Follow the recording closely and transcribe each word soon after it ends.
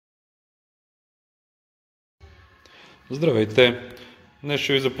Здравейте! Днес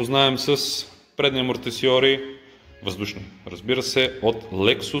ще ви запознаем с предни амортисьори, въздушни, разбира се, от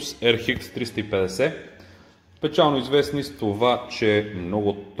Lexus RX350. Печално известни с това, че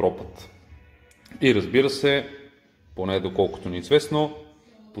много тропат. И разбира се, поне доколкото ни е известно,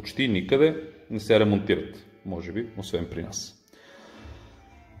 почти никъде не се ремонтират. Може би, освен при нас.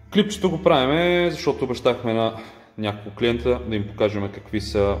 Клипчето го правим, защото обещахме на няколко клиента да им покажем какви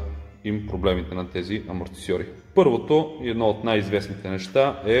са им проблемите на тези амортисьори. Първото и едно от най-известните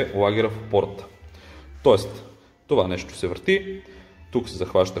неща е лагера в опората. Тоест, това нещо се върти, тук се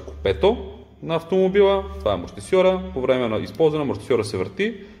захваща копето на автомобила, това е амортисьора, по време на използване амортисьора се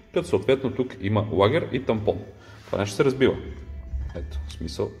върти, като съответно тук има лагер и тампон. Това нещо се разбива. Ето, в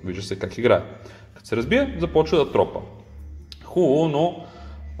смисъл, вижда се как играе. Като се разбие, започва да тропа. Хубаво, но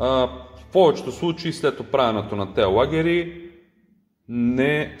в повечето случаи след оправянето на тези лагери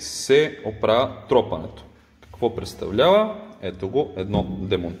не се оправя тропането. Какво представлява? Ето го, едно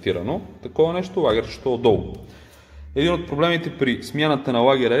демонтирано такова нещо, лагерчето отдолу. Един от проблемите при смяната на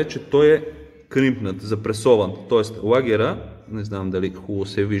лагера е, че той е кримпнат, запресован. Тоест лагера, не знам дали хубаво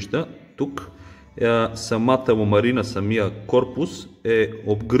се вижда, тук самата ломарина, самия корпус е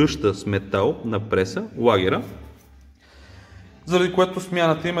обгръща с метал на преса, лагера, заради което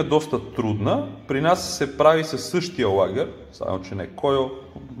смяната им е доста трудна. При нас се прави със същия лагер, само че не койл,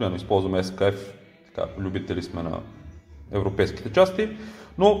 обикновено използваме SKF, така, любители сме на европейските части,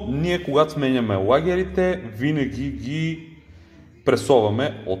 но ние когато сменяме лагерите, винаги ги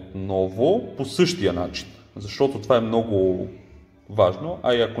пресоваме отново по същия начин, защото това е много важно,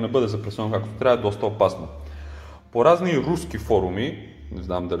 а и ако не бъде запресован както трябва, е доста опасно. По разни руски форуми, не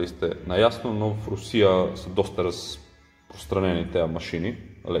знам дали сте наясно, но в Русия са доста разпространени тези машини,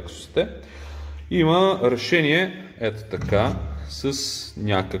 Lexusите, има решение, ето така, с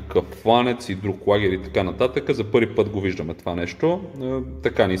някакъв фланец и друг лагер и така нататък. За първи път го виждаме това нещо.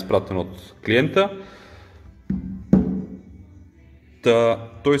 Така ни е изпратено от клиента.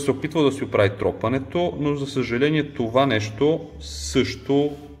 Той се опитва да си оправи тропането, но за съжаление това нещо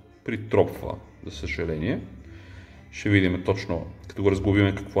също притропва. За съжаление. Ще видим точно, като го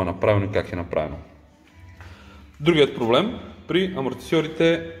разглобим, какво е направено и как е направено. Другият проблем при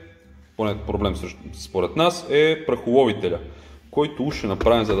амортисьорите, поне проблем според нас, е прахоловителя, който уж е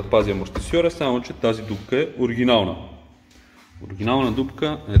направен за да пази амортисьора, само че тази дупка е оригинална. Оригинална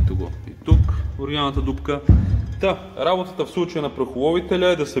дупка, ето го и тук, оригиналната дупка. Работата в случая на прахоловителя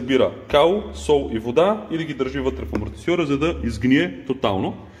е да събира кал, сол и вода и да ги държи вътре в амортисьора, за да изгние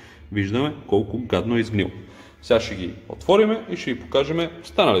тотално. Виждаме колко гадно е изгнил. Сега ще ги отворим и ще ви покажем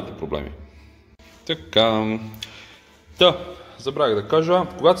останалите проблеми. Така, забравих да кажа,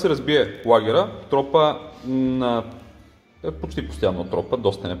 когато се разбие лагера, тропа почти постоянно тропа,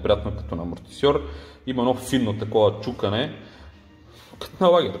 доста неприятно като на амортисьор. Има едно финно такова чукане, като на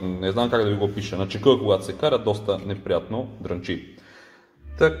лагер, не знам как да ви го опиша, на чека, когато се кара, доста неприятно дрънчи.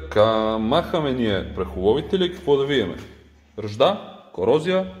 Така, махаме ние прахоловители, какво да видим? Ръжда,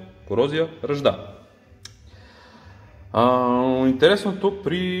 корозия, ръжда. Интересното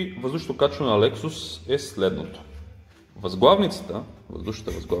при въздушното качване на Lexus е следното. Възглавницата,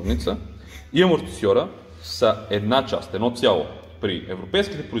 въздушната възглавница и амортисьора са една част, едно цяло. При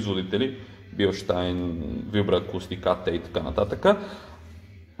европейските производители, Билштайн, Vibra, АТ и така нататък,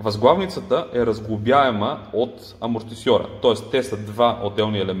 възглавницата е разглобяема от амортисьора. Т.е. те са два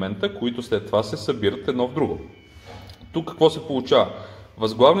отделни елемента, които след това се събират едно в друго. Тук какво се получава?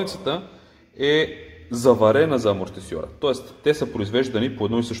 Възглавницата е заварена за амортисьора. Т.е. те са произвеждани по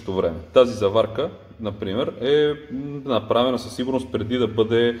едно и също време. Тази заварка, например, е направена със сигурност преди да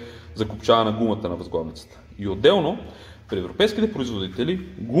бъде закопчавана гумата на възглавницата. И отделно, при европейските производители,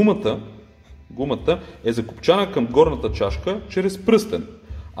 гумата е закопчана към горната чашка чрез пръстен.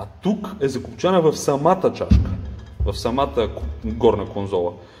 А тук е закопчана в самата чашка, в самата горна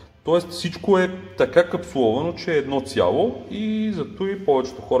конзола. Тоест всичко е така капсуловано, че е едно цяло и зато и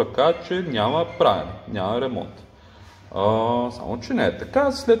повечето хора казват, че няма правене, няма ремонт. Само че не е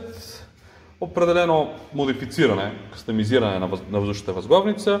така. След определено модифициране, кастомизиране на въздушната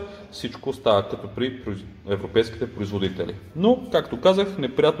възглавница, всичко става като при европейските производители. Но, както казах,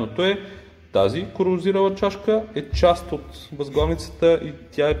 неприятното е, тази корозирала чашка е част от възглавницата и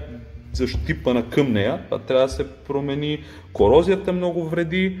тя е защипана към нея. Това трябва да се промени. Корозията много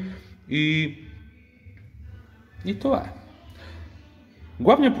вреди и това е.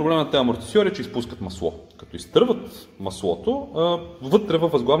 Главният проблем на тези амортисьори е, че изпускат масло. Като изтърват маслото, вътре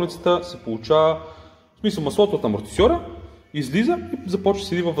във възглавницата се получава, в смисъл маслото от амортисьора излиза и започва да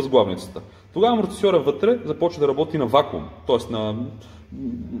седи във възглавницата. Тогава амортисьора вътре започва да работи на вакуум, т.е. на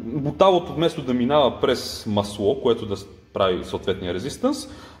буталото вместо да минава през масло, което да прави съответния резистанс,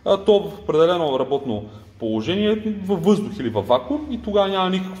 то в определено работно положение във въздух или във вакуум и тогава няма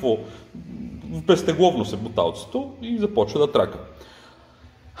никакво безтегловност е буталцето и започва да трака.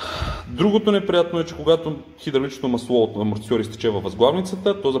 Другото неприятно е, че когато хидравличното масло от амортисьор изтече във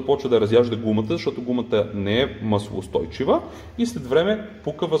възглавницата, то започва да разяжда гумата, защото гумата не е маслоустойчива и след време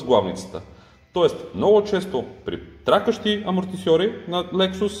пука възглавницата. Тоест, много често при тракащи амортисьори на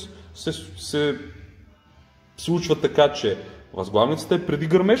Lexus се случва така, че възглавницата е преди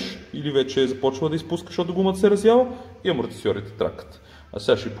гърмеж или вече започва да изпуска, защото гумата се разява и амортисьорите тракат. А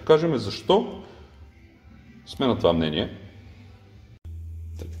сега ще ви покажем защо сме на това мнение.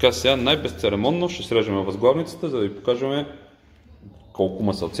 Така, сега най-безцеремонно ще срежем възглавницата, за да ви покажем колко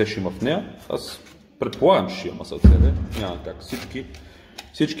масълце ще има в нея. Аз предполагам, че ще има масълце, няма как.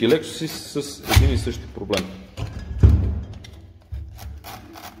 Всички Lexus са с един и същи проблем,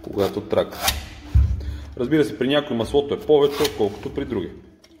 когато тракат. Разбира се, при някой маслото е повече, отколкото при други.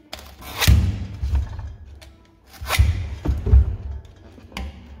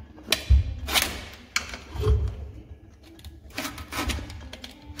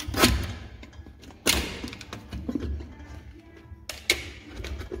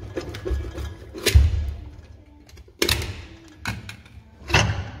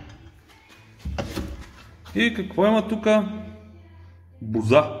 И какво има тук?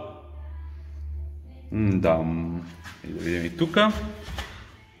 Боза. Да, и да видим и тук.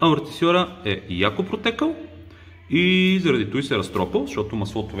 Амортисьора е яко протекал и заради това се разтропал, защото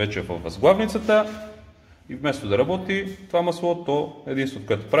маслото вече е във възглавницата и вместо да работи това масло, то единството,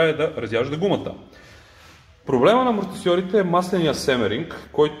 което прави е да разяжда гумата. Проблема на амортисьорите е масления семеринг,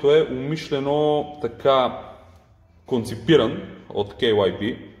 който е умишлено така конципиран от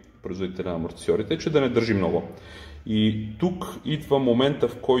KYB, производителя на амортисьорите, че да не държи много. И тук идва момента,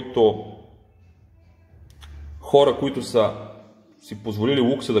 в който хора, които са си позволили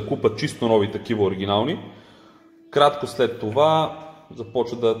лукса да купат чисто нови такива оригинални, кратко след това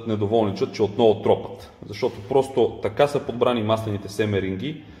започват да недоволничат, че отново тропат. Защото просто така са подбрани маслените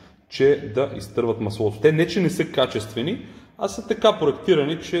семеринги, че да изтърват маслото. Те не, че не са качествени, а са така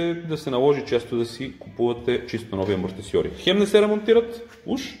проектирани, че да се наложи често да си купувате чисто нови амортисьори. Хем не се ремонтират,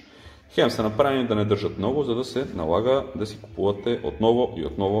 уж, хем са направени да не държат много, за да се налага да си купувате отново и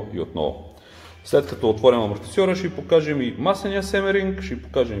отново и отново. След като отворим амортисьора, ще ви покажем и масления семеринг, ще ви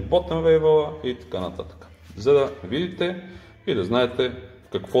покажем и bottom wave и така нататък. За да видите и да знаете в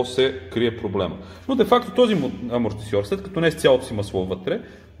какво се крие проблема. Но де факто този амортисьор, след като не е с цялото си масло вътре,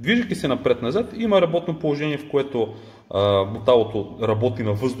 движейки се напред-назад, има работно положение, в което буталото работи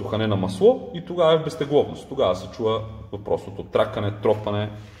на въздуха, не на масло и тогава е в безтегловност. Тогава се чува въпросното тракане, тропане,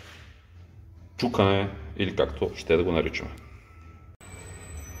 чукане или както ще да го наричаме.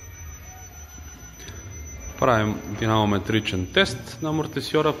 Правим динамометричен тест на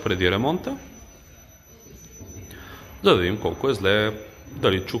амортисьора преди ремонта, за да видим колко е зле,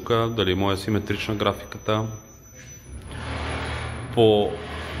 дали чука, дали му е симетрична графиката. По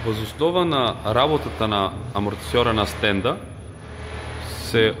възоснова на работата на амортисьора на стенда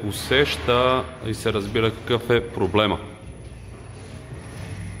се усеща и се разбира какъв е проблема.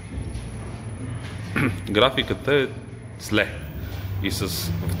 Графиката е зле и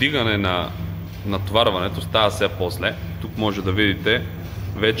с вдигане на натоварването става все по-зле. Тук може да видите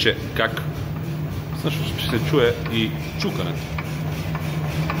вече как всъщност ще се чуе и чукането.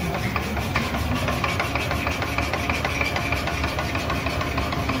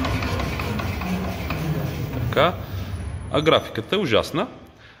 Така, а графиката е ужасна.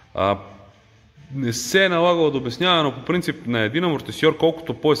 Не се е налагало да обяснява, но по принцип на един амортисьор,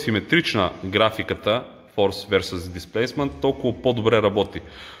 колкото по-симетрична графиката, Force versus Displacement, толкова по-добре работи.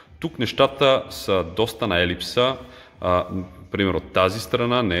 Тук нещата са доста на елипса. Примерно тази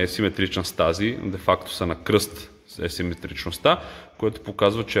страна не е симетрична с тази, де-факто са на кръст е симетричността, което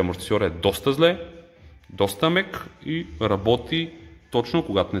показва, че амортисьор е доста зле, доста мек и работи точно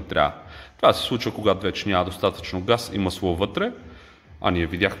когато не трябва. Това се случва, когато вече няма достатъчно газ и масло вътре, а ние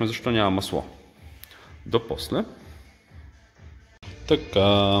видяхме защо няма масло. До после.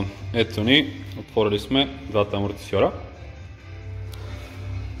 Така, ето ни, отворили сме двата амортисьора.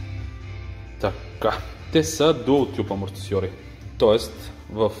 Така, те са dual tube амортисьори, т.е.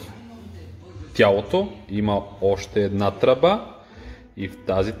 в тялото има още една тръба и в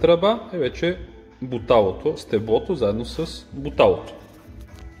тази тръба е вече буталото, стеблото заедно с буталото.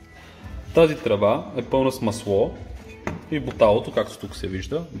 Тази тръба е пълна с масло и буталото, както тук се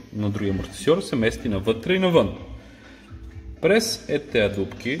вижда на другия амортисьор, се мести навътре и навън. През тези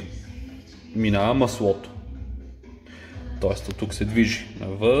дупки минава маслото. Тоест от тук се движи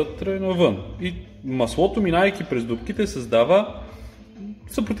навътре и навън. И маслото, минайки през дупките, създава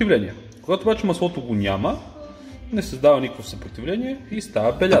съпротивление. Когато обаче маслото го няма, не създава никакво съпротивление и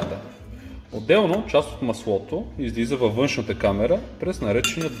става белята. Отделно, част от маслото излиза във външната камера през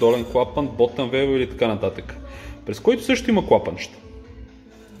наречения долен клапан, ботън вейл или така нататък, през който също има клапанчета.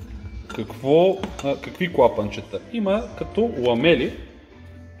 Какви клапанчета? Има като ламели,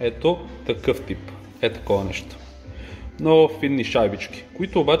 ето такъв тип, такова нещо. Много финни шайбички,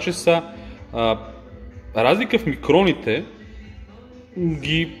 които обаче са разлика в микроните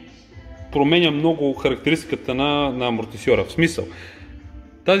ги променя много характеристиката на амортисьора. В смисъл,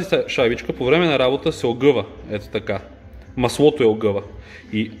 тази шайбичка по време на работа се огъва, ето така. Маслото е огъва.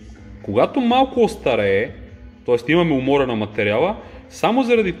 И когато малко остарее, т.е. имаме умора на материала, само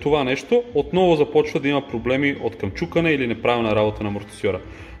заради това нещо отново започва да има проблеми от къмчукане или неправилна работа на амортисьора.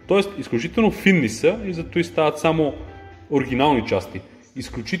 Тоест, изключително финни са и зато и стават само оригинални части.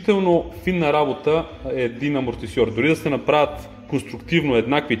 Изключително финна работа е един амортисьор. Дори да се направят конструктивно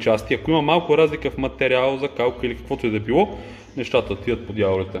еднакви части, ако има малко разлика в материал, закалка или каквото и да било, нещата отиват по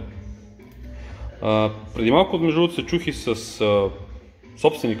дяволите. Преди малко между другото се чух и с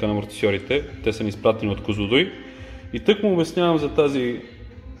собственика на амортисьорите, те са ни изпратени от Козлодуй, и тък му обяснявам за тази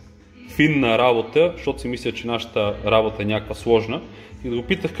финна работа, защото си мисля, че нашата работа е някаква сложна, и да го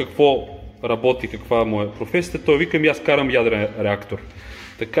питах какво работи, каква му е професията, той вика: аз карам ядрен реактор.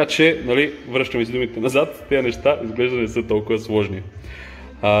 Така че, нали, връщаме си думите назад, тези неща изглежда не са толкова сложни.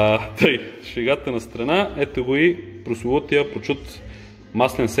 Тъй, шегата на страна, ето го и прословутия прочут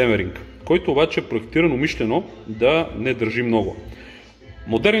маслен семеринг, който обаче е проектиран умишлено да не държи много.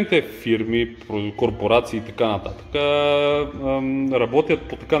 Модерните фирми, корпорации и така нататък работят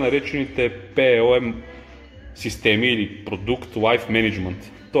по така наречените PLM системи или Product Life Management.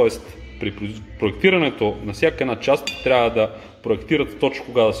 Тоест, при проектирането на всяка една част трябва да проектират точно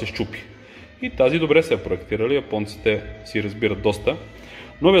кога да се счупи. И тази добре се е проектирали, японците си разбират доста.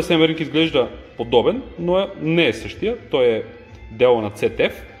 Новия семеринг изглежда подобен, но не е същия. Той е дело на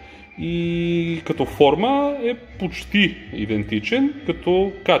CTF и като форма е почти идентичен,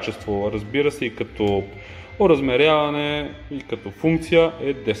 като качество, разбира се, и като оразмеряване, и като функция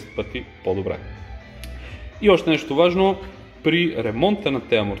е 10 пъти по-добре. И още нещо важно, при ремонта на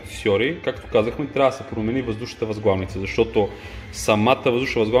тези амортисьори, както казахме, трябва да се промени въздушната възглавница, защото самата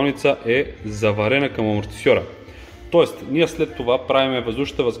въздушна възглавница е заварена към амортисьора. Тоест, ние след това правим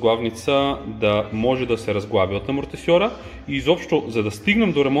въздушната възглавница да може да се разглаби от амортисьора и изобщо, за да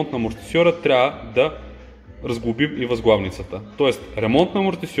стигнем до ремонт на амортисьора, трябва да разглобим и възглавницата. Тоест, ремонт на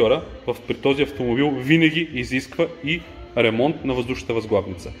амортисьора при този автомобил винаги изисква и ремонт на въздушната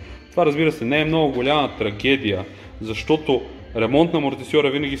възглавница. Това, разбира се, не е много голяма трагедия, защото ремонт на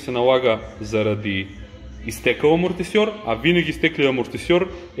амортисьора винаги се налага заради изтекал амортисьор, а винаги изтеклият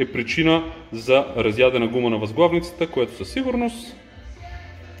амортисьор е причина за разядена гума на възглавницата, което със сигурност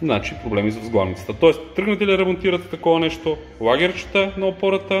значи проблеми с възглавницата. Тоест, тръгнете ли ремонтирате такова нещо, лагерчета на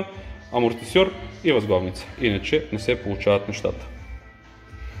опората, амортисьор и възглавница. Иначе не се получават нещата.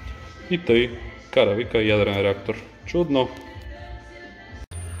 И тъй, кара вика ядрен реактор. Чудно!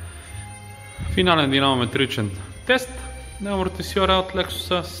 Финален динамометричен тест на амортисьора от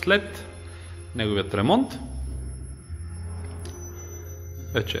Lexus след неговият ремонт.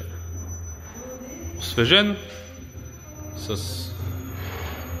 Вече освежен с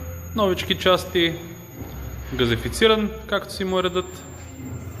новички части, газифициран, както си му е редът.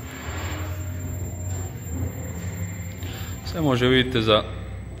 Сега може да видите за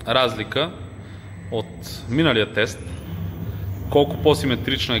разлика от миналия тест, колко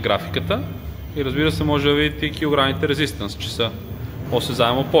по-симетрична е графиката и, разбира се, може да видите и килограмите резистанс, че са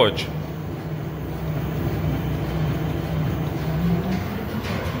осезаемо повече.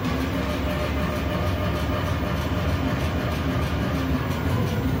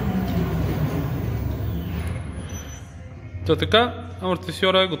 Така,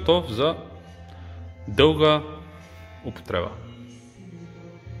 амортисьора е готов за дълга употреба.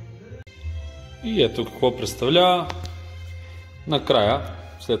 И ето какво представлява накрая,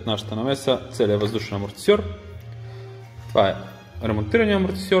 след нашата намеса, целият въздушен амортисьор. Това е ремонтирания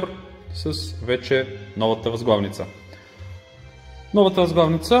амортисьор с вече новата възглавница. Новата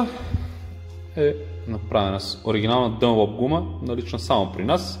възглавница е направена с оригинална Dunlop гума, налична само при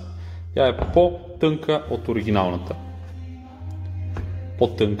нас. Тя е по-тънка от оригиналната.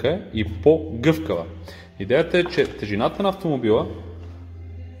 По-тънка е и по-гъвкава. Идеята е, че тежината на автомобила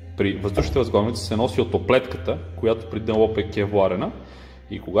при въздушната възглавница се носи от оплетката, която при Dunlop е кевларена,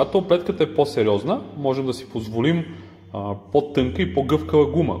 и когато оплетката е по-сериозна, можем да си позволим по-тънка и по-гъвкава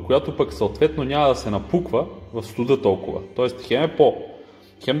гума, която пък съответно няма да се напуква в студа толкова. Тоест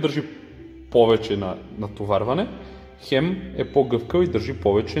хем държи повече на натоварване, хем е по-гъвкава и държи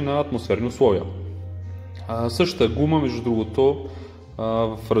повече на атмосферни условия. Същата гума, между другото,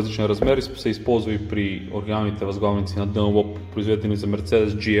 в различен размер се използва и при оригиналните възглавници на Dynamometer, произведени за Mercedes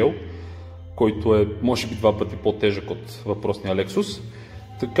GL, който е може би 2 пъти по-тежък от въпросния Lexus.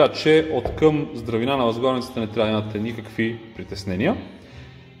 Така че от към здравина на възглавницата не трябва да имате никакви притеснения.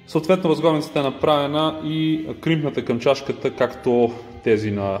 Съответно възглавницата е направена и кримпната към чашката, както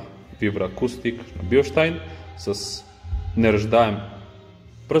тези на Vibra Acoustic, на Bilstein, с неръждаем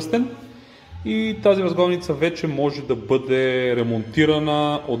пръстен. И тази възглавница вече може да бъде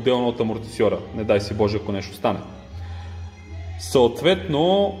ремонтирана отделно от амортисьора. Не дай си Боже, ако нещо стане.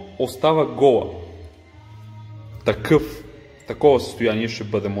 Съответно остава гола. Такова състояние ще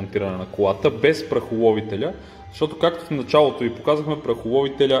бъде монтирана на колата, без прахоловителя, защото както в началото ви показахме,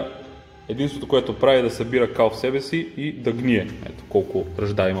 прахоловителя единството, което прави е да събира кал в себе си и да гние. Ето колко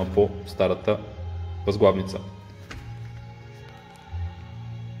ръжда има по старата възглавница.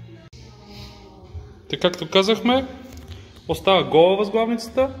 Така както казахме, остава гола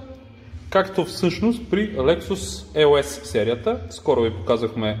възглавницата, както всъщност при Lexus LS серията. Скоро ви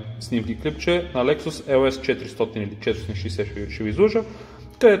показахме снимки клипче на Lexus LS 400 или 460 ще ви изложа,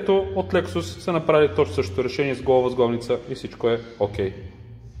 където от Lexus са направили точно същото решение с гола възглавница и всичко е окей.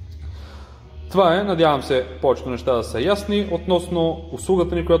 Това е, надявам се повечето неща да са ясни. Относно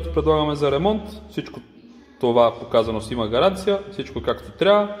услугата ни, която предлагаме за ремонт, всичко това показано си има гаранция, всичко както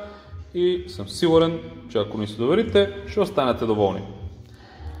трябва и съм сигурен, че ако ни се доверите, ще останете доволни.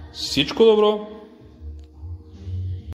 Всичко добро!